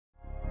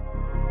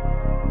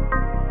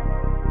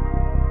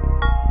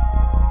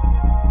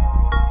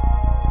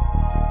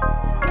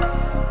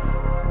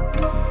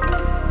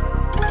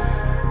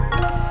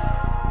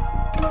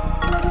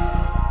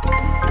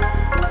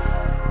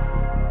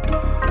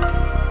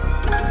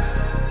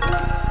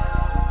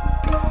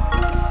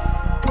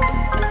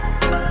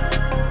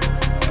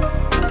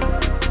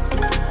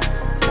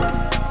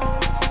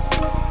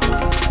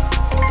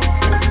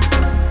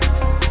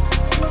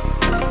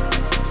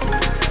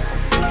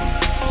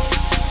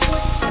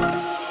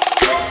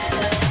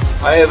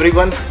Hi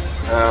everyone,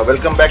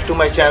 welcome back to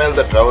my channel,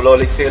 the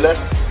Traveloholic Sailor.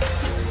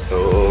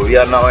 So we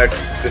are now at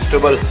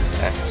Cristobal.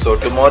 So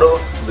tomorrow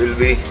we'll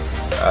be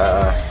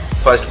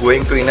first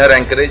going to inner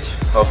anchorage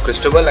of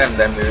Cristobal, and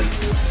then we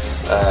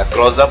will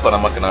cross the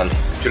Panama Canal.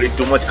 Actually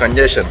too much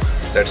congestion,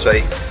 that's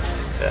why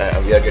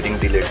we are getting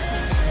delayed.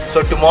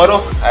 So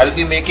tomorrow I'll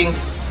be making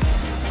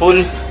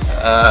full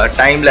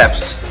time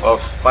lapse of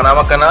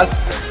Panama Canal,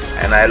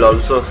 and I'll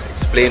also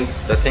explain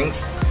the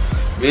things.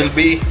 We'll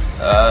be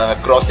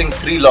crossing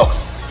 3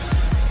 locks: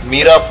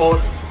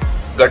 Miraflores,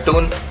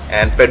 Gatun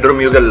and Pedro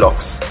Miguel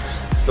locks.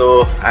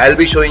 So I'll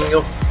be showing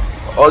you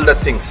all the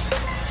things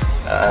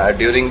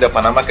during the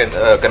Panama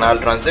Canal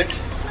transit,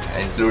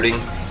 including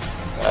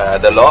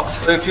the locks.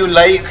 So if you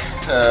like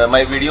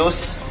my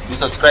videos, you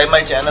subscribe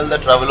my channel, the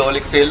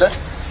Traveloholic Sailor,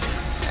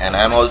 and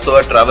I'm also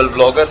a travel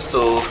vlogger.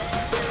 So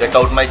check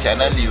out my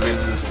channel. You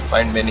will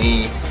find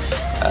many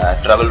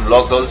travel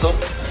vlogs also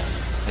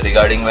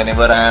regarding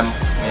whenever I am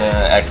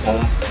at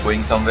home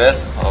going somewhere,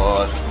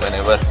 or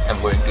whenever I'm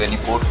going to any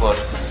port for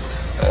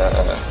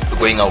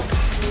going out.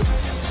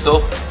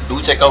 So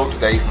do check out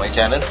guys my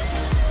channel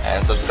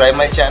and subscribe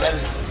my channel.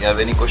 If you have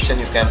any question,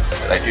 you can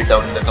write it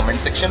down in the comment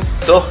section.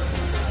 So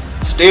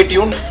stay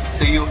tuned,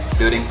 see you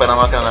during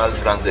Panama Canal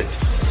transit.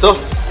 So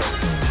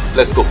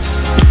let's go.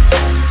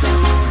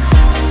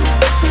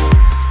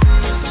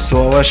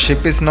 So our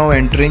ship is now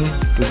entering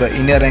to the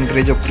inner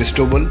anchorage of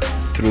Cristobal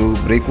through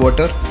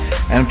breakwater,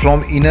 and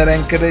from inner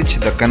anchorage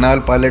the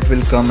canal pilot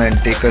will come and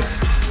take us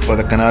for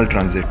the canal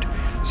transit.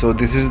 So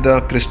this is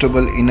the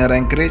Cristobal inner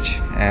anchorage,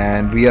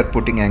 and we are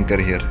putting anchor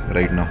here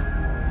right now.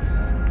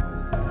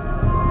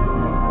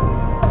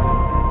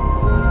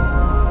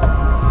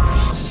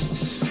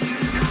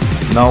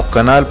 Now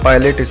canal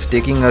pilot is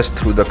taking us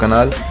through the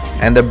canal,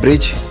 and the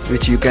bridge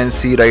which you can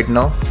see right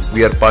now,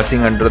 we are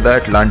passing under the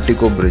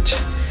Atlantico bridge.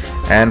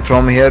 And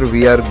from here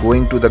we are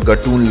going to the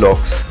Gatun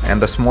locks,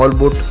 and the small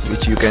boat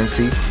which you can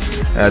see,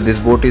 this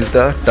boat is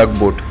the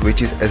tugboat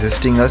which is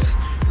assisting us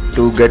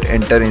to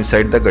enter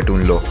inside the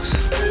Gatun locks.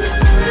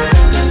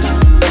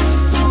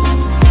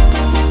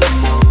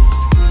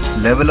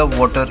 Level of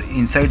water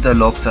inside the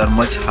locks are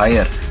much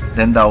higher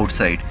than the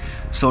outside.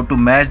 So to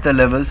match the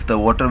levels, the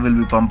water will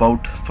be pumped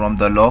out from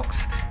the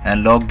locks,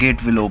 and lock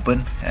gate will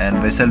open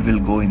and vessel will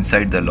go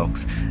inside the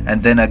locks,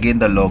 and then again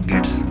the lock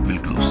gates will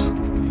close.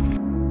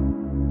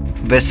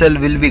 Vessel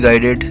will be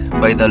guided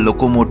by the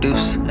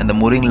locomotives, and the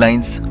mooring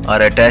lines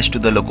are attached to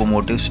the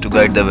locomotives to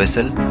guide the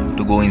vessel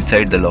to go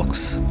inside the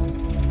locks.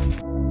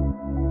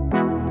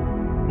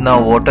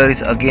 Now water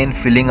is again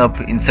filling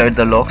up inside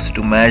the locks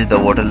to match the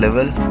water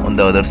level on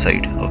the other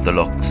side of the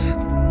locks.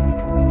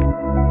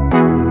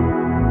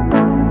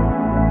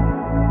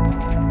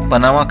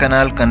 Panama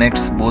Canal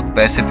connects both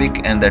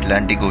Pacific and the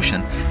Atlantic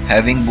Ocean,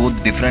 having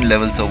both different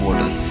levels of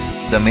water.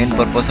 The main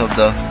purpose of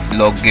the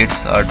lock gates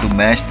are to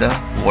match the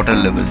water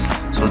levels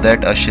so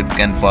that a ship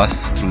can pass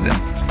through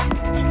them.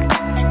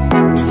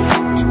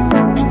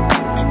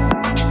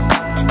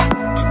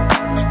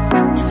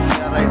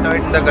 Right now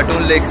in the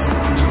Gatun lakes.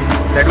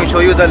 Let me show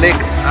you the lake.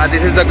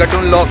 This is the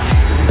Gatun locks,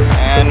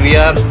 and we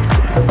are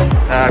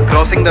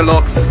crossing the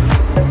locks.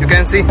 You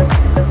can see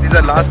this is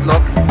the last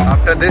lock.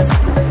 After this,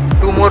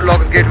 2 more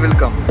locks gate will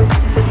come,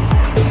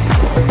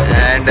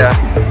 and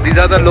these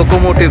are the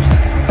locomotives,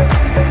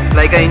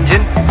 like an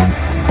engine,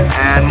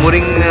 and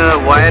mooring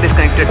wire is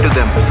connected to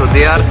them, so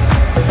they are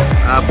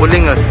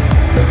pulling us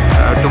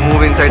to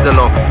move inside the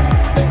lock.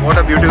 What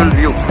a beautiful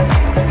view.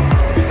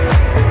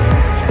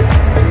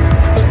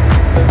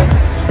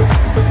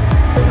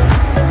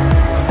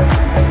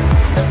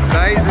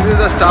 Guys, this is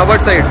the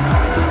starboard side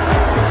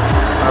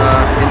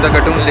in the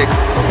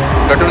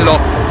Gatun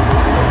locks.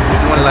 This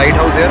is one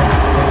lighthouse here.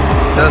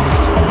 Just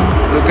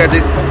look at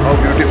this, how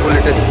beautiful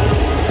it is,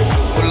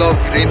 full of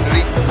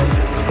greenery,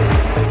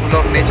 full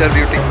of nature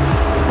beauty.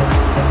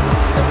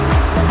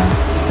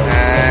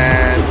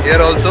 And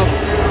here also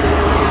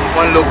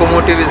one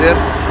locomotive is here,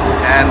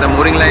 and the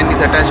mooring line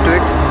is attached to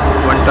it.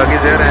 One tug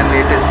is here, and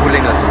it is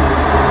pulling us.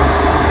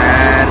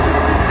 And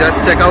just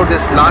check out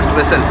this last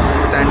vessel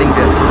standing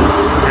there,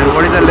 and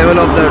what is the level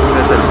of the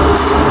vessel?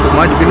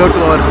 Much below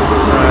to our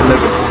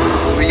level.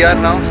 We are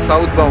now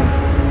southbound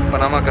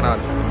Panama Canal.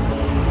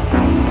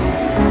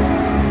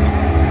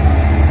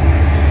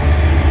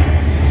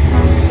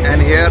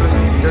 And here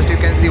just you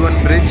can see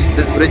one bridge.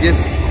 This bridge is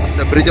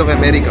the Bridge of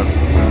America,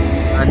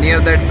 and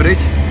near that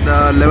bridge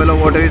the level of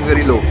water is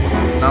very low.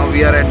 Now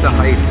we are at the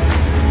height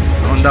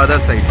on the other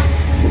side.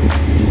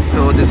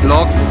 So these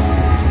locks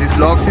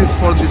is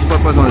for this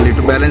purpose only,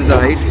 to balance the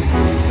height.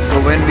 So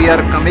when we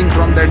are coming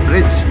from that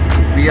bridge,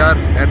 we are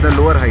at the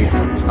lower height.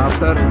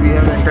 After we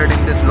have entered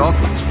in this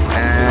locks,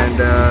 and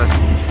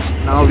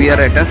now we are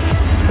at a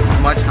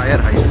much higher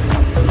height.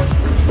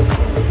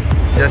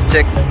 Just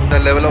check the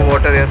level of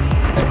water here.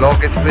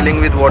 Lock is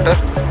filling with water,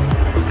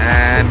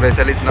 and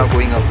vessel is now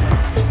going up.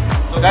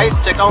 So guys,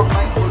 check out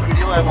my full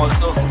video. I am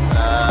also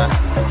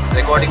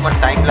recording one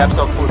time lapse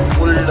of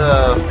full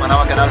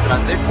Panama Canal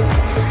transit.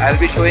 I'll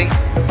be showing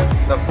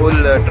the full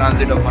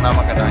transit of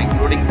Panama Canal,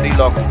 including 3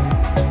 locks.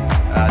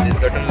 these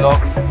Gatun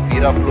locks,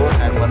 Mira floor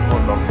and one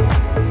more locks.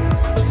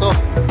 So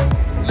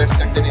let's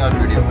continue our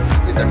video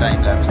with the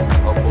time lapse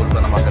of whole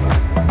Panama Canal.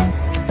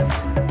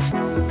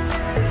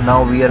 Now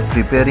we are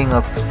preparing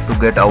up to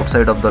get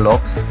outside of the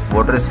locks.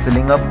 Water is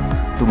filling up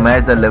to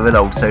match the level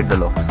outside the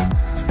locks.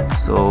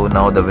 So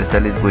now the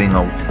vessel is going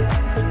out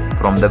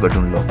from the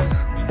Gatun locks.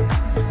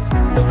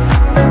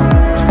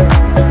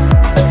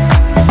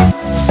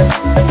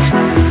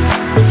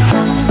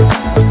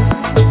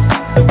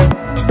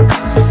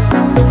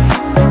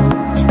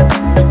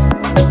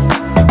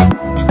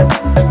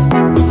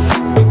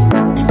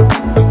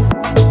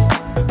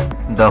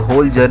 The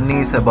whole journey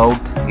is about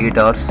 8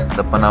 hours,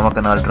 the Panama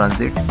Canal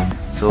transit.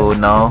 So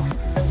now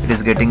it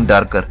is getting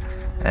darker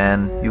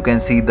and you can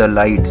see the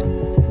lights.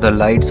 The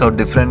lights of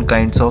different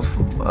kinds of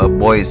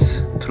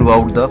buoys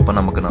throughout the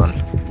Panama Canal.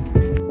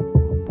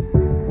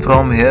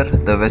 From here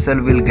the vessel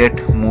will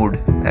get moored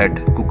at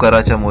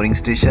Cucaracha mooring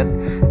station.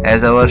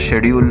 As our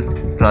schedule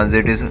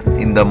transit is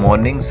in the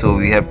morning, so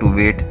we have to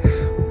wait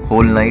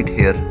whole night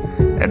here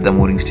at the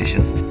mooring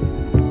station.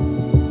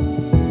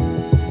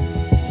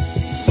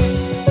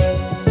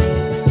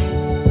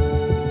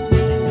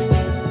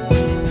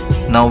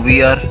 Now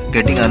we are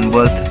getting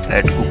unberthed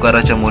at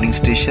Cucaracha mooring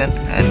station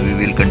and we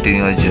will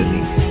continue our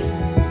journey.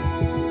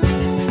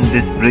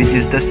 This bridge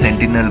is the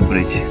Sentinel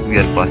Bridge we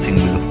are passing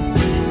below.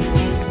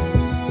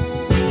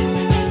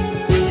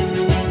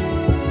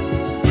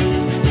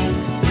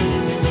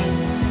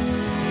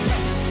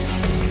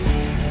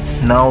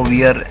 Now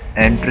we are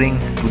entering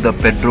to the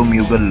Pedro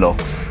Mugal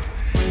locks,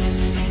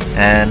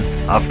 and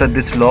after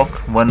this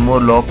lock one more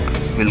lock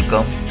will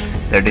come,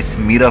 that is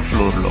Mira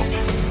floor lock.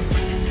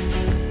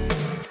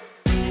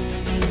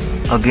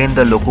 Again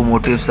the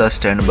locomotives are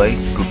standby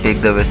to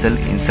take the vessel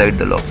inside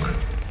the lock.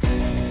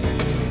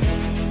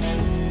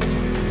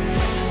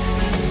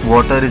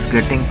 Water is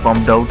getting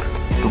pumped out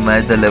to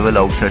match the level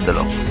outside the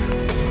locks.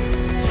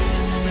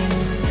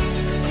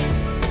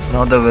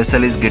 Now the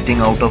vessel is getting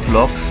out of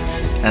locks,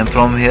 and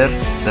from here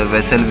the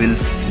vessel will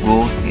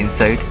go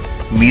inside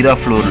Mira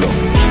floor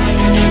locks.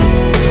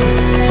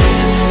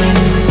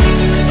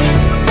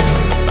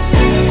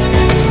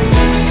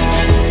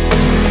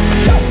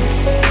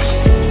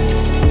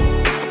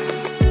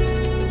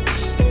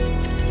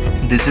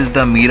 This is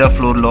the Mira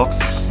floor locks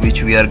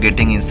which we are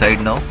getting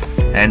inside now,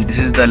 and this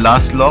is the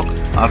last lock.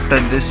 After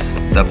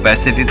this the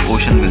Pacific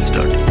Ocean will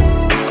start.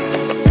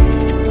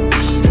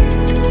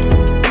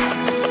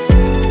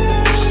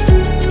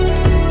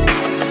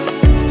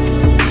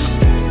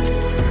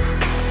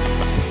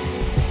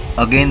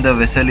 Again the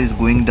vessel is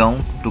going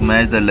down to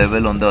match the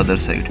level on the other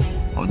side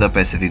of the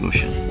Pacific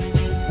Ocean.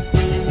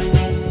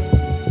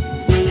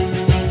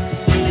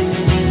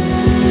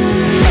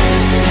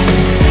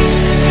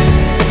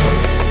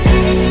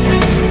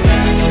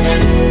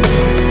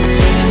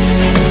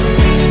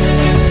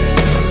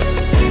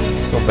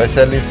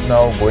 Vessel is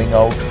now going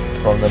out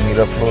from the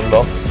Mira floor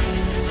locks.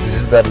 This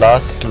is the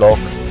last lock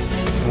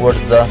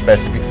towards the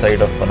Pacific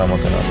side of Panama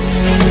Canal.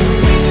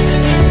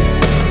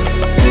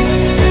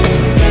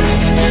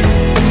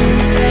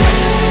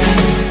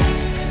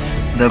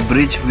 The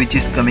bridge which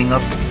is coming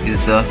up is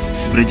the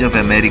Bridge of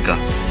America,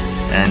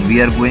 and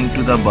we are going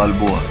to the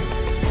Balboa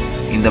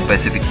in the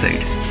Pacific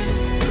side.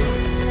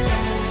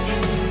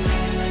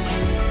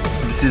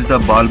 This is the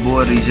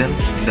Balboa region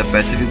in the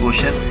Pacific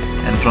Ocean,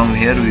 and from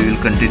here we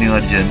will continue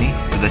our journey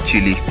to the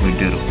Chile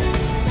Quintero.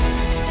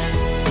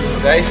 So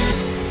guys,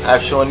 I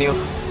have shown you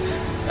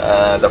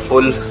the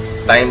full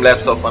time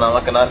lapse of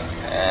Panama Canal,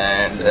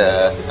 and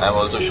I have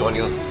also shown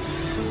you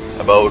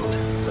about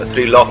the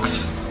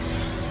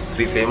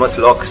three famous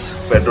locks: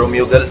 Pedro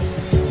Mugal,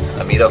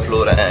 Mira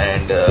floor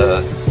and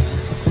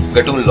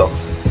Gatun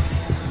locks.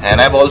 And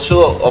I have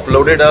also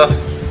uploaded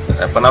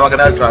a Panama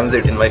Canal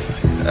transit in my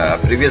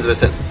previous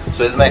vessel,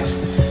 Suezmax.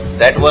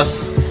 That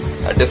was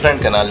a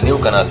different canal, new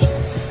canal,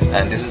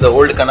 and this is the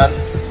old canal,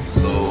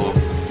 so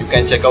you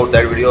can check out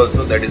that video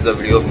also. That is the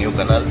video of new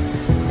canal,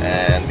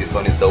 and this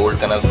one is the old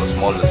canal for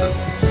small vessels.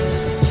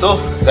 So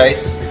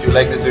guys, if you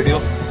like this video,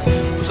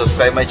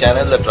 subscribe my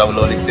channel, the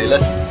Traveloholic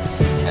Sailor,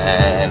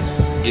 and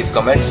give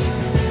comments.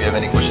 If you have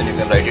any question, you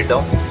can write it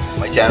down.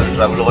 My channel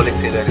Traveloholic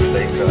Sailor is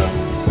like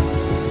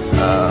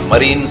a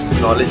marine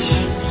knowledge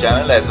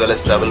channel as well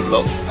as travel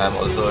vlogs. I am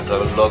also a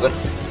travel vlogger.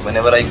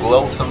 Whenever I go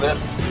out somewhere,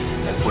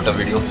 I'll put a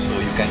video so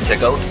you can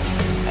check out,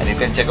 and you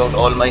can check out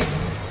all my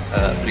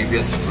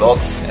previous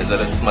vlogs as well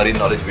as marine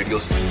knowledge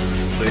videos.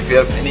 So if you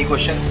have any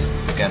questions,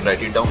 you can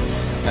write it down,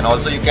 and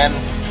also you can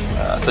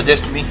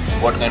suggest me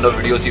what kind of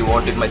videos you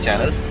want in my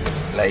channel,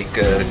 like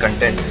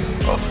content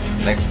of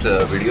next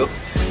video.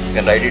 You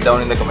can write it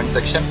down in the comment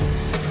section,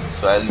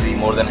 so I'll be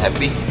more than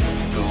happy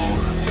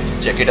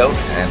to check it out,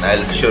 and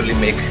I'll surely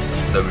make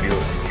the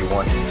videos you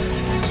want.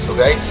 So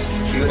guys,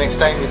 see you next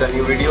time with a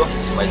new video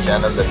in my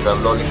channel, the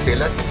Traveloholic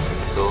Sailor.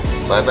 So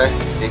bye bye,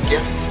 take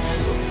care.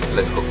 So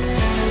let's go.